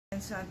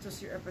Santos,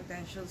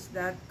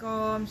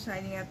 yourpotentials.com,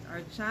 signing at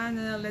our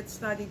channel. Let's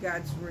study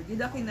God's Word.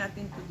 Didache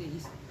natin today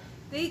is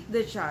take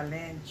the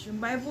challenge.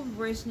 Yung Bible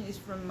verse niya is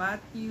from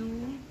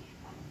Matthew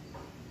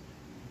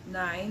 9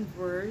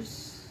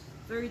 verse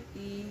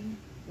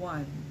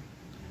 31.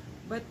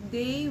 But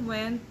they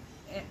went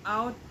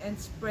out and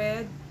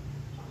spread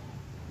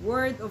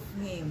word of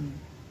him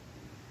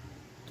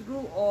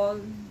through all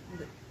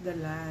the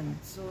land.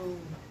 So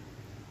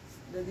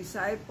the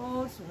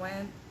disciples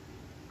went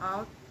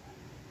out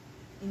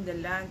in the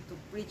land to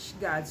preach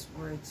God's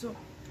word. So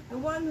the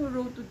one who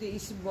wrote today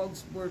is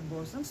Bogs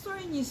Borbos. Ang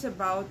story niya is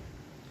about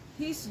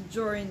his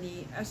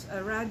journey as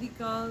a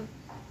radical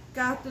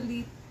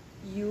Catholic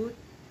youth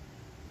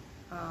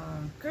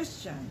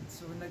Christian.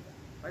 So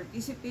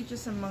nag-participate siya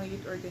sa mga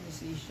youth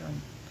organization.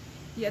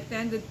 He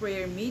attended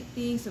prayer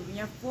meetings, sabi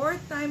niya 4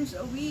 times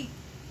a week.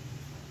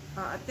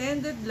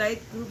 Attended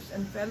light groups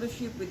and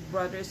fellowship with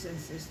brothers and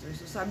sisters.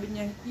 So sabi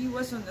niya, he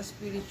was on a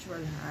spiritual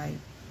high.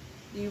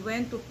 He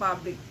went to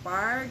public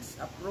parks,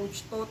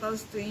 approached total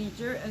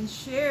stranger, and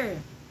share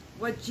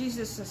what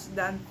Jesus has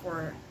done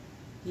for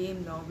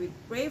him. No, we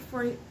pray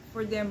for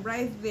them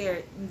right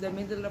there in the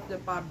middle of the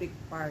public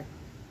park.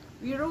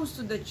 We rose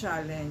to the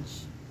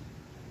challenge.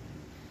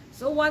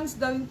 So once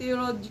daw yung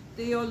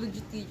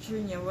theology teacher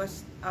niya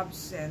was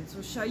absent, so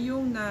siya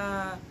yung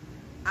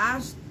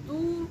na-asked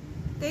to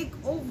take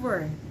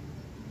over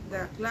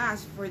the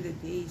class for the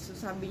day. So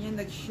sabi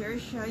niya, nag-share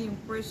siya yung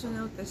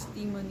personal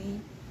testimony.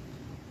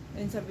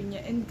 And sabi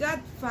niya, and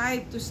got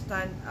 5 to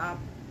stand up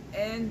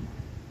and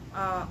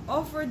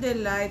offer their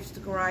lives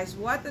to Christ.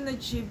 What an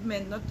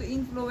achievement, not to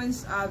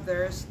influence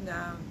others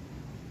na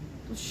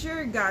to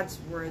share God's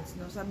words.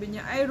 No? Sabi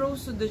niya, I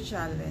rose to the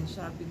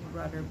challenge, sabi ni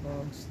Brother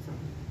Bogs.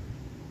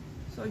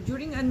 So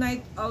during a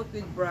night out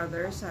with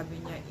brothers, sabi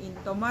niya, in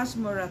Tomas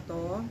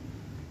Morato,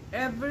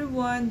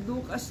 everyone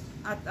looked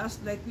at us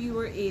like we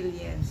were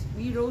aliens.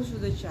 We rose to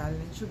the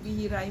challenge. So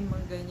bihira yung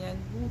mga ganyan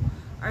who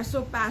are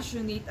so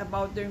passionate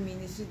about their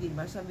ministry,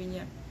 diba? Sabi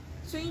niya,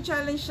 so yung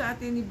challenge sa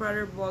atin ni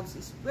Brother Bogs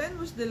is, when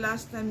was the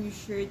last time you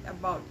shared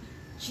about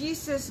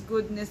Jesus'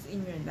 goodness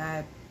in your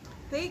life?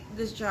 Take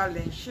the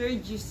challenge, share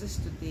Jesus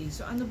today.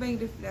 So ano ba yung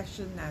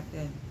reflection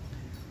natin?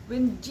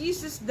 When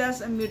Jesus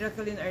does a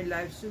miracle in our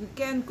lives, so we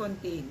can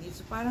contain it.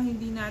 So parang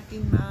hindi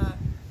natin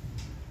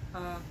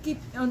keep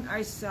on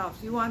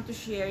ourselves. We want to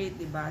share it,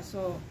 diba?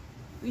 So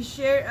we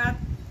share it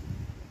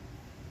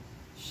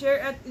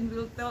and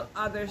we'll tell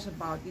others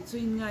about it. So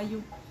yun nga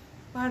yung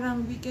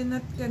parang we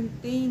cannot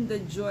contain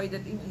the joy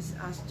that is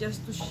us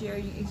just to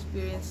share yung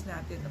experience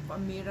natin of a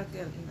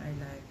miracle in our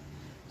life.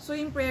 So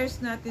in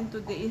prayers natin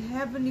today,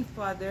 Heavenly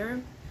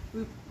Father,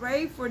 we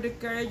pray for the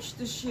courage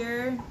to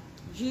share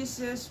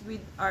Jesus with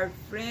our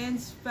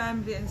friends,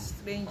 family, and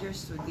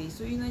strangers today.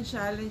 So yun ang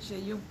challenge eh,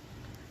 yung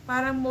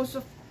parang most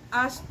of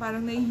us,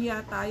 parang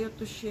nahihiya tayo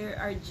to share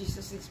our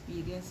Jesus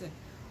experience.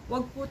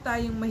 Huwag po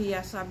tayong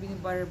mahiya, sabi ni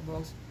Brother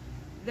Bogs.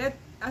 Let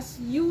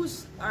us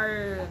use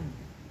our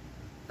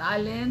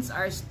talents,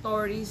 our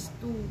stories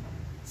to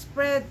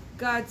spread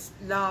God's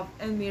love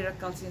and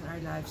miracles in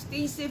our lives.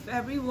 Stay safe,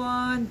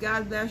 everyone.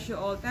 God bless you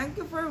all. Thank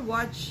you for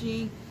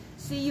watching.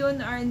 See you in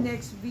our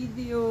next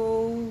video.